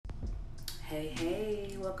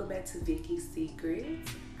Hey, welcome back to Vicky's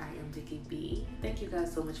Secrets. I am Vicky B. Thank you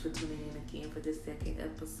guys so much for tuning in again for this second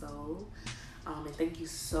episode. And thank you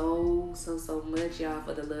so much, y'all,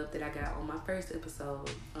 for the love that I got on my first episode.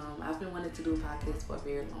 I've been wanting to do a podcast for a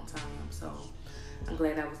very long time, so I'm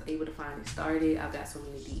glad I was able to finally start it. I've got so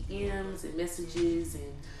many DMs and messages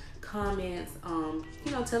and comments,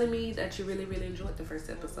 telling me that you really enjoyed the first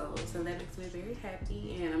episode. So that makes me very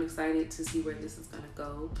happy, and I'm excited to see where this is gonna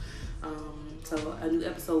go. So a new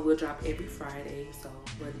episode will drop every Friday. So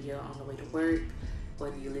whether you're on the way to work,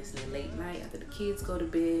 whether you're listening late night after the kids go to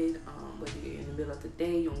bed, whether you're in the middle of the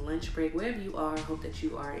day, you're on lunch break, wherever you are, I hope that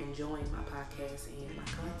you are enjoying my podcast and my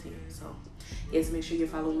content. So yes, make sure you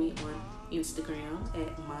follow me on Instagram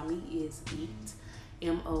at mommyisbeat,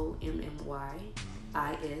 MommyIsbeat.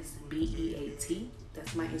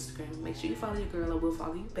 That's my Instagram. Make sure you follow your girl. I will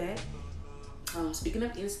follow you back. Speaking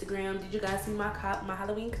of Instagram, did you guys see my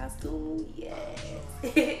Halloween costume? Yes.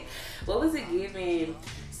 What was it giving?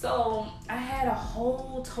 So I had a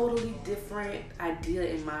whole totally different idea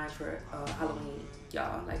in mind for Halloween,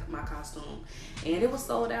 y'all, like my costume, and it was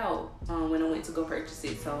sold out when I went to go purchase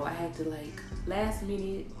it. So I had to last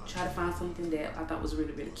minute try to find something that I thought was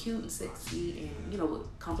really cute and sexy and would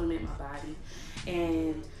compliment my body.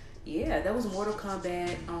 And yeah, that was Mortal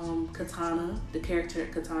Kombat. Katana, the character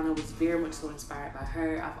Katana, was very much so inspired by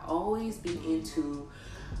her. I've always been into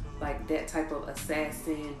that type of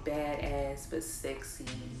assassin, badass but sexy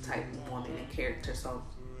type woman and character. So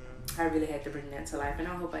I really had to bring that to life, and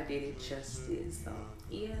I hope I did it justice. So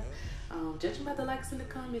yeah, judging by the likes in the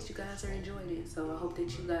comments, you guys are enjoying it. So I hope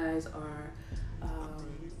that you guys are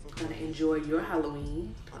gonna enjoy your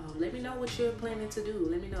Halloween. Let me know what you're planning to do.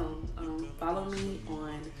 Let me know. Follow me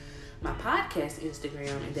on my podcast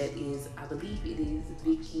Instagram, and that is, I believe it is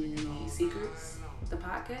Vicky Secrets, the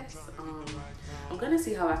podcast. I'm gonna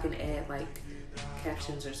see how I can add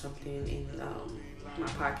captions or something in my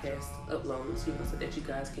podcast uploads, so that you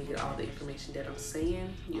guys can get all the information that I'm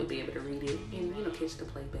saying. You'll be able to read it and catch the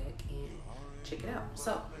playback and check it out.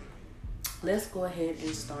 So let's go ahead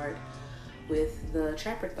and start with the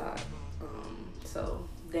Trapper Thought. So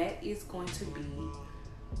that is going to be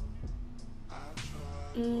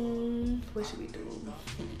what should we do?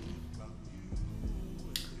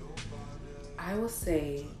 I will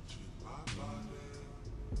say,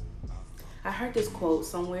 I heard this quote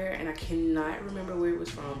somewhere and I cannot remember where it was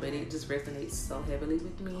from, but it just resonates so heavily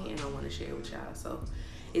with me and I want to share it with y'all. So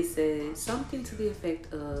it said something to the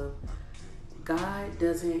effect of, God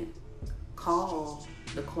doesn't call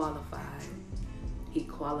the qualified, He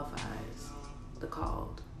qualifies the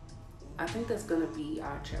called. I think that's going to be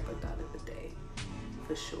our Trapper Thought of the day,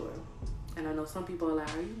 for sure. And I know some people are like,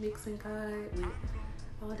 are you mixing God with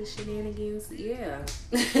all the shenanigans? Yeah.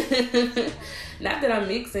 Not that I'm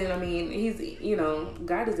mixing. I mean, He's,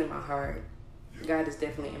 God is in my heart. God is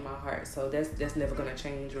definitely in my heart. So that's never going to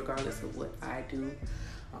change regardless of what I do.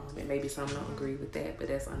 And maybe some don't agree with that, but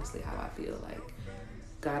that's honestly how I feel.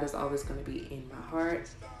 God is always going to be in my heart,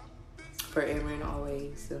 forever and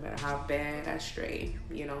always, no matter how bad I stray,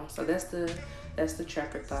 So that's the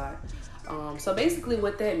Trapper Thought. So basically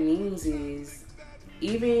what that means is,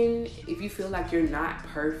 even if you feel like you're not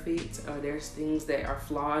perfect or there's things that are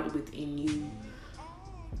flawed within you,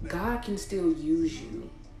 God can still use you.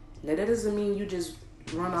 Now that doesn't mean you just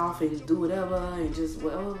run off and do whatever and just,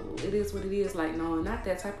 well, it is what it is. No, not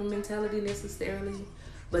that type of mentality necessarily,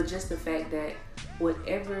 but just the fact that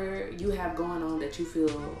whatever you have going on that you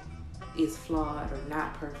feel is flawed or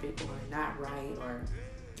not perfect or not right or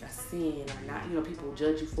a sin or not, people will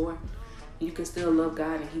judge you for, you can still love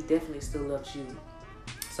God and He definitely still loves you.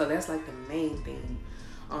 So that's the main thing.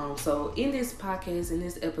 So in this podcast, in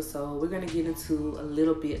this episode, we're going to get into a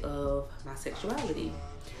little bit of my sexuality.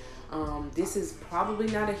 This is probably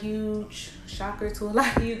not a huge shocker to a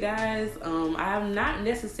lot of you guys. I'm not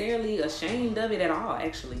necessarily ashamed of it at all,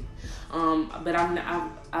 actually. But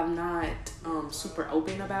I'm not super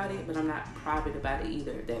open about it, but I'm not private about it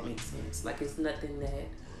either, if that makes sense. It's nothing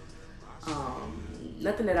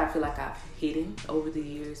that I feel like I've hidden over the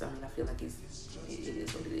years. I mean, I feel like it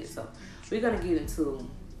is what it is. So we're gonna get into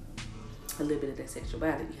a little bit of that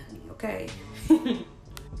sexuality, honey, okay?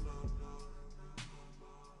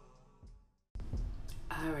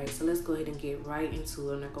 Alright, so let's go ahead and get right into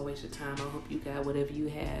it. I'm not gonna waste your time. I hope you got whatever you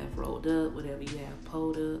have rolled up, whatever you have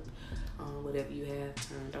pulled up, whatever you have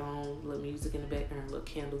turned on, a little music in the background, a little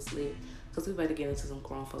candles lit, because we better get into some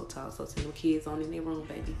grown folk talk. So send them kids on in their room,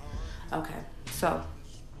 baby. Okay, so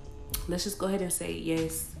let's just go ahead and say,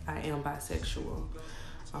 yes, I am bisexual.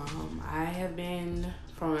 I have been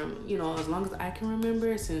from, you know, as long as I can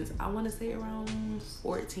remember, since I want to say around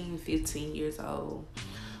 14, 15 years old.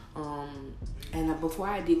 And before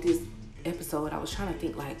I did this episode, I was trying to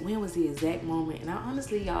think like when was the exact moment, and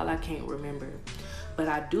honestly, y'all, I can't remember, but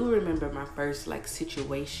I do remember my first like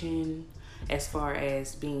situation as far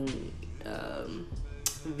as being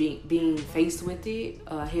faced with it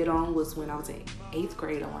head on was when I was in 8th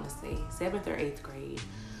grade. I want to say 7th or 8th grade,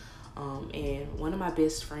 and one of my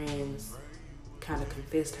best friends kind of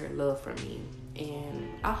confessed her love for me, and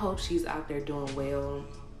I hope she's out there doing well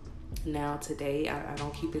now today. I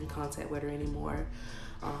don't keep in contact with her anymore,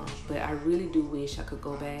 but I really do wish I could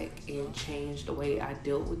go back and change the way I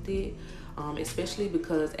dealt with it, especially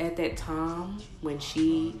because at that time when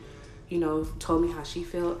she, you know, told me how she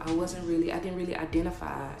felt, I didn't really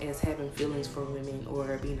identify as having feelings for women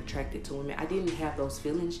or being attracted to women. I didn't have those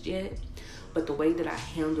feelings yet, but the way that I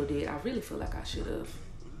handled it, I really feel like I should have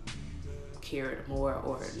cared more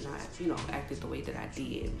or not, you know, acted the way that I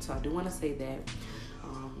did. So I do want to say that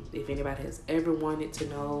if anybody has ever wanted to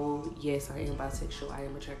know, yes, I am bisexual. I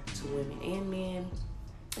am attracted to women and men,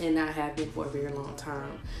 and I have been for a very long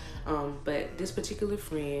time. But this particular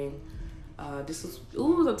friend, this was,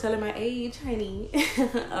 I'm telling my age, honey.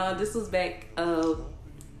 This was back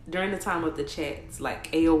during the time of the chats,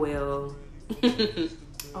 like AOL.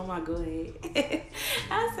 Oh my god.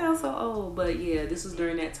 I sound so old, but yeah, this was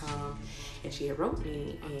during that time. And she had wrote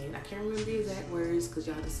me, and I can't remember the exact words because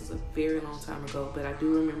y'all, this is a very long time ago, but I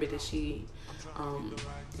do remember that she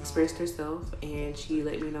expressed herself, and she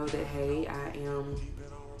let me know that, hey, I am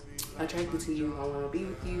attracted to you. I want to be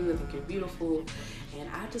with you. I think you're beautiful. And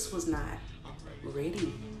I just was not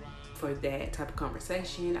ready for that type of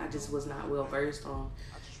conversation. I just was not well versed on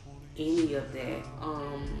any of that.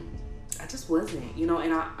 I just wasn't, you know,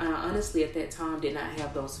 and I honestly at that time did not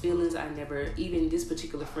have those feelings. I never, even this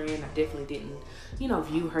particular friend, I definitely didn't, you know,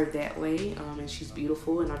 view her that way. And she's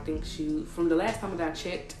beautiful, and I think she, from the last time that I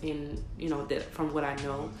checked, and you know, that from what I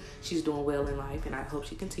know, she's doing well in life, and I hope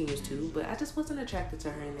she continues to. But I just wasn't attracted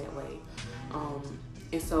to her in that way.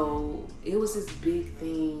 And so it was this big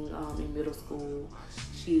thing in middle school.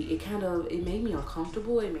 It made me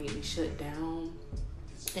uncomfortable. It made me shut down.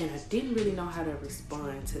 And I didn't really know how to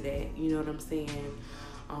respond to that. You know what I'm saying?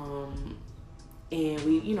 And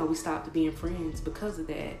we stopped being friends because of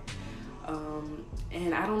that.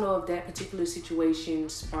 And I don't know if that particular situation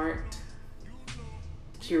sparked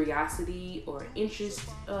curiosity or interest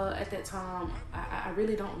at that time. I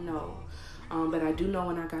really don't know. But I do know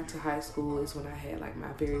when I got to high school is when I had like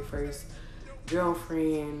my very first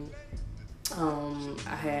girlfriend.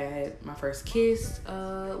 I had my first kiss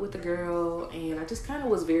with a girl, and I just kind of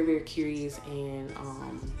was very, very curious, and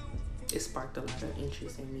it sparked a lot of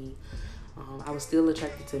interest in me. I was still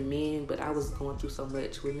attracted to men, but I was going through so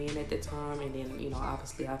much with men at the time, and then, you know,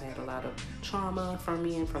 obviously I've had a lot of trauma from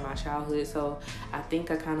men from my childhood, so I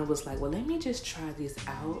think I kind of was like, well, let me just try this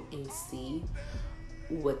out and see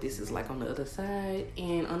what this is like on the other side.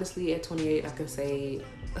 And honestly, at 28, I can say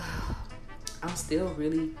I'm still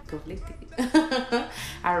really conflicted.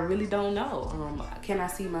 I really don't know. Can I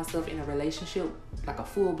see myself in a relationship, like a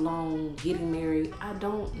full-blown getting married? I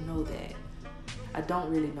don't know that. I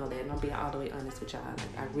don't really know that. And I'm being all the way honest with y'all.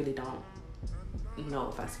 Like, I really don't know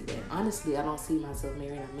if I see that. Honestly, I don't see myself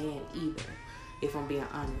marrying a man either, if I'm being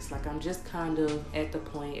honest. Like, I'm just kind of at the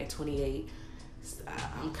point at 28,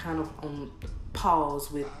 I'm kind of on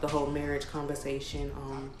pause with the whole marriage conversation.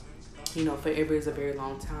 You know, forever is a very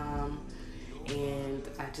long time. And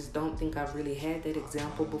I just don't think I've really had that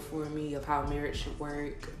example before me of how marriage should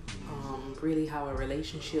work, really how a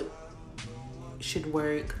relationship should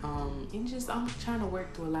work, and just I'm trying to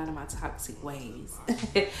work through a lot of my toxic ways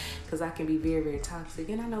because I can be very, very toxic,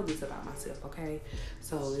 and I know this about myself, okay?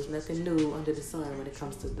 So there's nothing new under the sun when it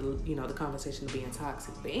comes to the conversation of being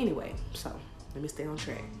toxic. But anyway, so let me stay on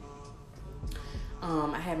track.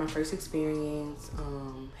 I had my first experience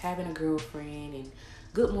having a girlfriend, and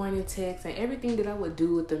good morning texts and everything that I would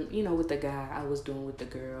do with the guy, I was doing with the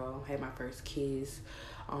girl. Had my first kiss,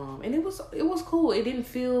 and it was cool. It didn't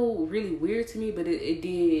feel really weird to me, but it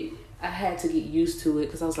did. I had to get used to it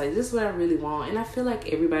because I was like, this is what I really want. And I feel like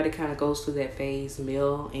everybody kind of goes through that phase,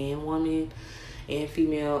 male and woman and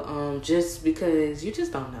female, just because you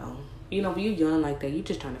just don't know. You know, when you're young like that, you're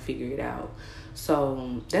just trying to figure it out.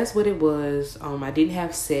 So that's what it was. I didn't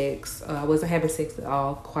have sex. I wasn't having sex at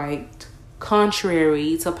all, quite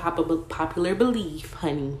contrary to popular belief,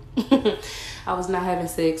 honey. I was not having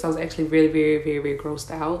sex. I was actually really, very, very, very grossed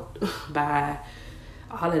out by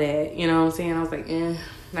all of that. You know what I'm saying? I was like,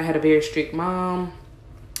 I had a very strict mom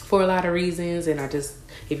for a lot of reasons. And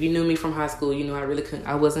if you knew me from high school, you know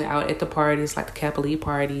I wasn't out at the parties, like the Kappa Lee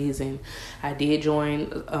parties. And I did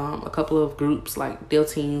join a couple of groups like Del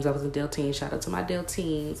Teens. I was in Del Teens. Shout out to my Del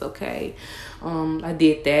Teens, okay? I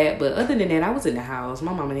did that, but other than that, I was in the house.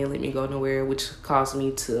 My mama didn't let me go nowhere, which caused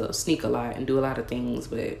me to sneak a lot and do a lot of things.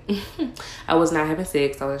 But I was not having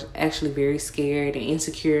sex. I was actually very scared and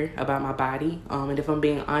insecure about my body. And if I'm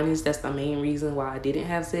being honest, that's the main reason why I didn't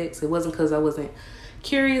have sex. It wasn't because I wasn't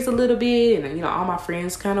curious a little bit, and all my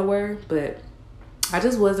friends kind of were, but I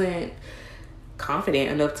just wasn't confident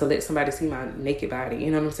enough to let somebody see my naked body. You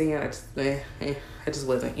know what I'm saying? I just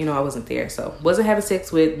wasn't, I wasn't there. So wasn't having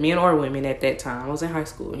sex with men or women at that time. I was in high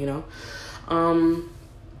school,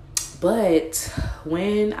 but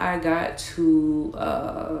when I got to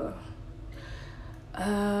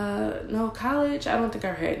college, I don't think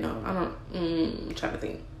I had I'm trying to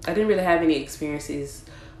think. I didn't really have any experiences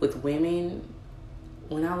with women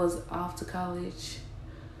when I was off to college.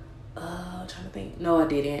 I'm trying to think. No, I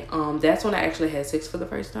didn't. That's when I actually had sex for the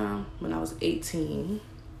first time, when I was 18.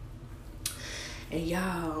 And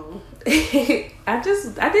y'all,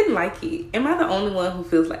 I didn't like it. Am I the only one who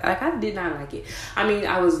feels like I did not like it? I mean,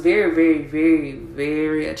 I was very, very, very,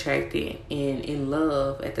 very attracted and in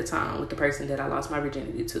love at the time with the person that I lost my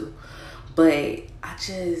virginity to. But I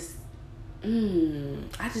just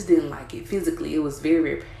didn't like it physically. It was very,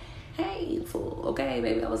 very painful. Okay,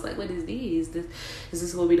 baby. I was like, what is this? Is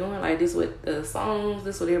this what we doing? Like, this what the songs?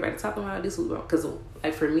 This what everybody talking about? This was because,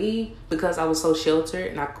 like, for me, because I was so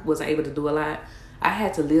sheltered and I wasn't able to do a lot, I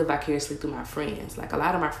had to live vicariously through my friends. Like, a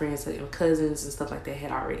lot of my friends, like, cousins and stuff like that,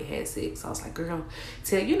 had already had sex. So I was like, girl, how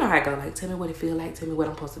I go. Like, tell me what it feel like. Tell me what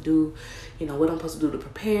I'm supposed to do. What I'm supposed to do to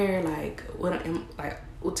prepare. Like, well,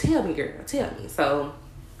 tell me, girl. Tell me. So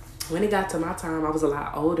when it got to my time, I was a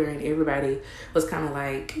lot older, and everybody was kind of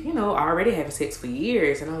like, already having sex for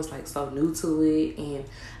years. And I was like so new to it, and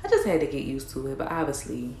I just had to get used to it. But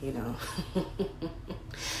obviously,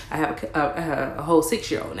 I have a whole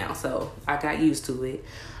 6-year-old now, so I got used to it.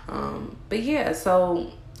 But yeah,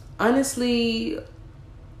 so honestly,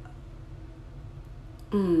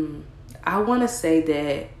 I want to say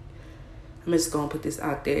that I'm just going to put this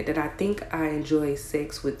out there, that I think I enjoy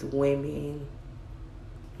sex with women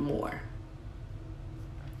more.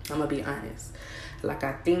 I'm gonna be honest. Like,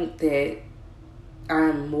 I think that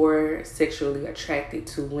I'm more sexually attracted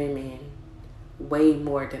to women way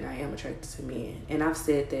more than I am attracted to men. And I've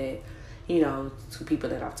said that, to people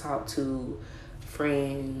that I've talked to,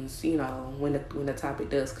 friends, when the topic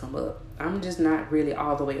does come up. I'm just not really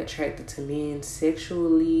all the way attracted to men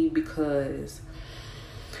sexually because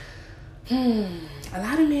a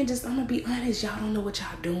lot of men just, I'm gonna be honest, y'all don't know what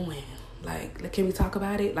y'all doing. Like, can we talk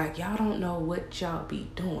about it? Like, y'all don't know what y'all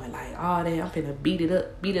be doing. Like, all that, I'm finna beat it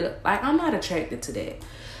up. Like, I'm not attracted to that.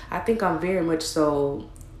 I think I'm very much so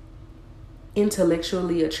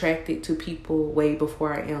intellectually attracted to people way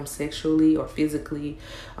before I am sexually or physically.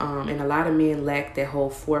 And a lot of men lack that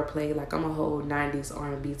whole foreplay. Like, I'm a whole 90s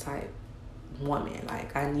R&B type woman.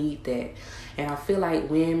 Like, I need that. And I feel like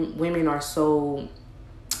when women are so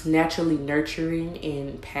naturally nurturing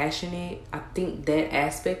and passionate, I think that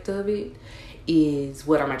aspect of it is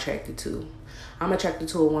what I'm attracted to. I'm attracted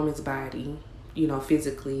to a woman's body,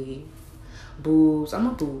 physically, boobs. I'm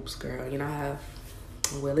a boobs girl, I have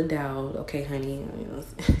well endowed, okay, honey,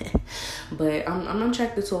 but I'm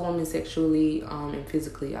attracted to a woman sexually and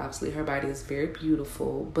physically. Obviously, her body is very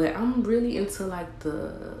beautiful, but I'm really into like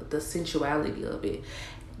the sensuality of it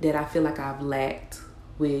that I feel like I've lacked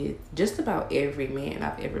with just about every man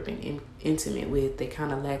I've ever been intimate with. They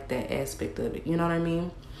kind of lack that aspect of it. You know what I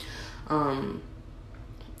mean? And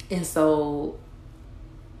so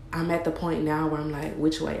I'm at the point now where I'm like,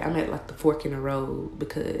 which way? I'm at like the fork in the road,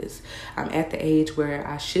 because I'm at the age where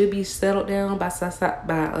I should be settled down by what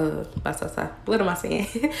am I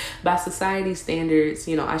saying? By society standards.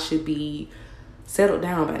 I should be settled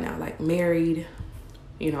down by now, like married.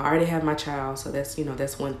 I already have my child, so that's,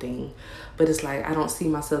 that's one thing. But it's like, I don't see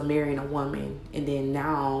myself marrying a woman. And then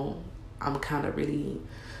now I'm kind of really,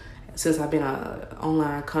 since I've been an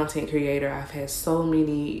online content creator, I've had so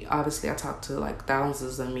many, obviously I talk to like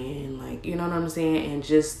thousands of men, like, you know what I'm saying? And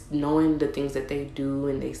just knowing the things that they do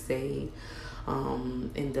and they say,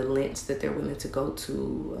 and the lengths that they're willing to go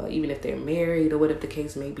to, even if they're married or whatever the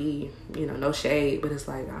case may be, no shade, but it's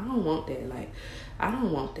like, I don't want that. Like, I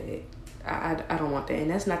don't want that. I don't want that.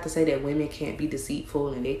 And that's not to say that women can't be deceitful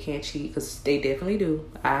and they can't cheat, because they definitely do.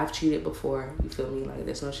 I've cheated before, you feel me? Like,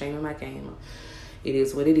 there's no shame in my game. It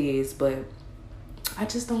is what it is. But I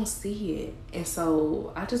just don't see it. And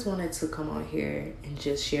so I just wanted to come on here and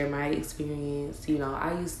just share my experience. You know,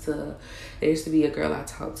 there used to be a girl I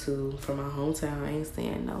talked to from my hometown. I ain't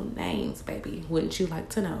saying no names, baby. Wouldn't you like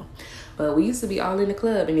to know? But we used to be all in the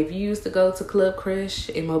club. And if you used to go to Club Crush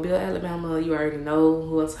in Mobile, Alabama, you already know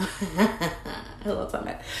who I'm talking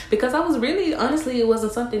about. Because I was really, honestly, it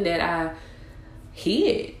wasn't something that I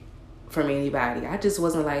hid from anybody. I just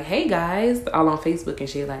wasn't like, hey guys, all on Facebook and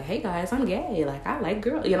shit, like, hey guys, I'm gay, like, I like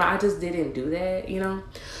girls, you know. I just didn't do that, you know.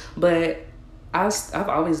 But I've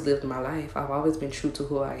always lived my life. I've always been true to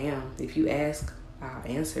who I am. If you ask, I'll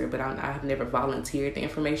answer, but I've never volunteered the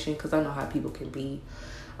information because I know how people can be.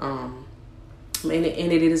 And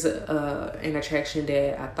it is an attraction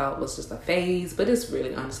that I thought was just a phase, but it's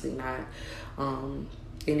really honestly not.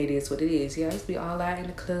 And it is what it is. Yeah, I used to be all out in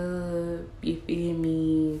the club, you feel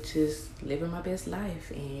me, just living my best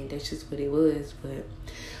life, and that's just what it was. But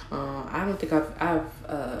I don't think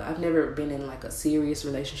I've never been in like a serious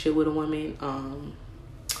relationship with a woman,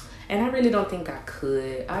 and I really don't think I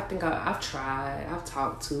could. I think I've tried. I've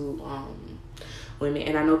talked to women,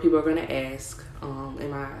 and I know people are gonna ask,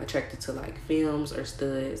 am I attracted to like films or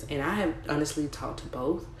studs? And I have honestly talked to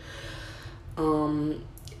both.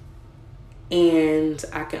 And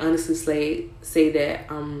I can honestly say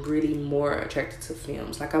that I'm really more attracted to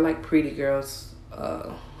films. Like, I like pretty girls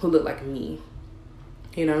who look like me.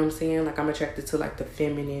 You know what I'm saying? Like, I'm attracted to like the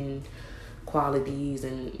feminine qualities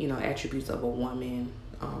and, you know, attributes of a woman.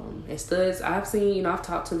 And studs, I've seen, you know, I've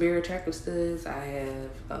talked to very attractive studs. I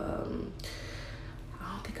have, I don't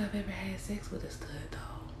think I've ever had sex with a stud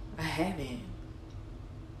though. I haven't.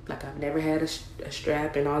 Like, I've never had a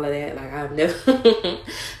strap and all of that. Like, I've never...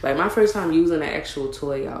 like, my first time using an actual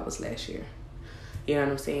toy, y'all, was last year. You know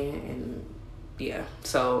what I'm saying? And, yeah.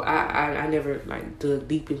 So, I never, like, dug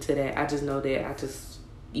deep into that. I just know that I just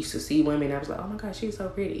used to see women. I was like, oh, my God, she's so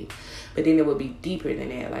pretty. But then it would be deeper than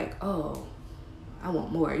that. Like, oh, I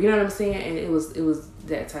want more. You know what I'm saying? And it was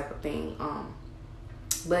that type of thing.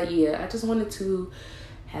 But, yeah, I just wanted to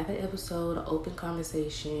have an episode, an open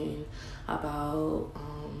conversation about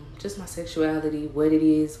just my sexuality, what it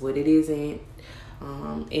is, what it isn't.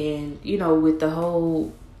 And, you know, with the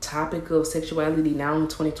whole topic of sexuality now in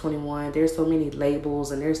 2021, there's so many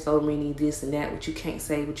labels and there's so many this and that, what you can't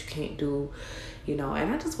say, what you can't do, you know.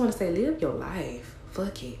 And I just want to say, live your life.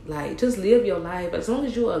 Fuck it. Like, just live your life. As long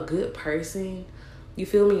as you're a good person, you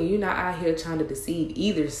feel me? You're not out here trying to deceive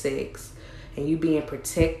either sex. And you being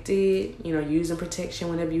protected, you know, using protection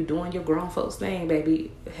whenever you're doing your grown folks thing,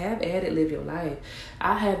 baby. Have at it, live your life.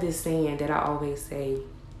 I have this saying that I always say,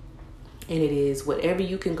 and it is, whatever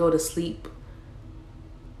you can go to sleep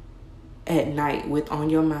at night with on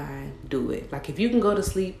your mind, do it. Like, if you can go to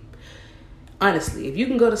sleep, honestly, if you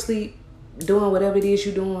can go to sleep doing whatever it is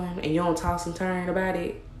you're doing and you don't toss and turn about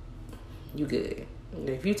it, you good.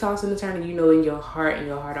 If you toss and turn and you know in your heart, in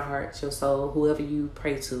your heart of hearts, your soul, whoever you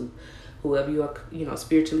pray to, whoever you are, you know,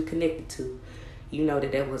 spiritually connected to, you know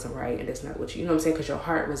that wasn't right and that's not what you know what I'm saying, because your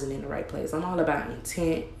heart wasn't in the right place. I'm all about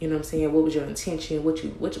intent, you know what I'm saying? What was your intention? What's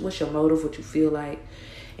your motive? What you feel like?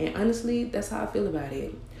 And honestly, that's how I feel about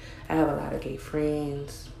it. I have a lot of gay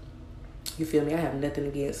friends. You feel me? I have nothing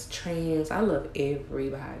against trans. I love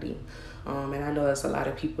everybody. And I know there's a lot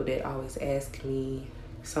of people that always ask me.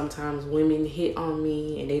 Sometimes women hit on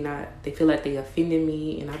me and they feel like they offended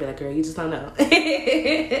me, and I be like, girl, you just don't know.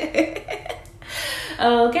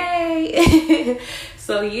 Okay.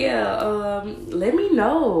 So yeah, let me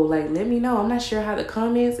know. I'm not sure how the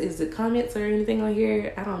comments, is it comments or anything on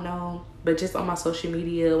here? I don't know. But just on my social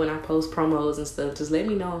media, when I post promos and stuff, just let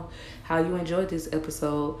me know how you enjoyed this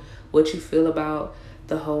episode, what you feel about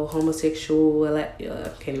the whole the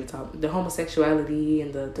homosexuality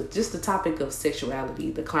and the just the topic of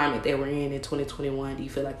sexuality, the climate that we're in 2021. Do you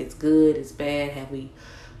feel like it's good, it's bad? Have we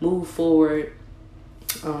moved forward?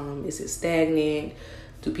 Is it stagnant?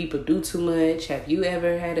 Do people do too much? Have you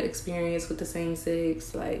ever had an experience with the same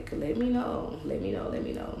sex? Like, let me know.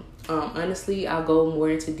 Honestly, I'll go more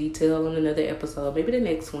into detail on another episode, maybe the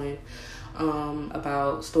next one.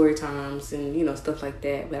 About story times and, you know, stuff like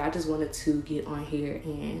that. But I just wanted to get on here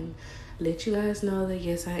and let you guys know that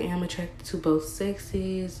yes, I am attracted to both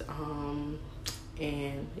sexes,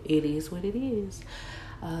 and it is what it is.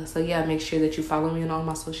 So yeah, make sure that you follow me on all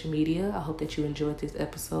my social media. I hope that you enjoyed this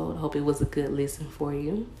episode. I hope it was a good listen for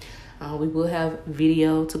you. We will have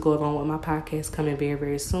video to go along with my podcast coming very,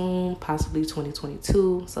 very soon, possibly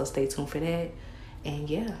 2022. So stay tuned for that. And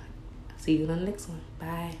yeah, see you on the next one.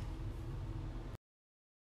 Bye.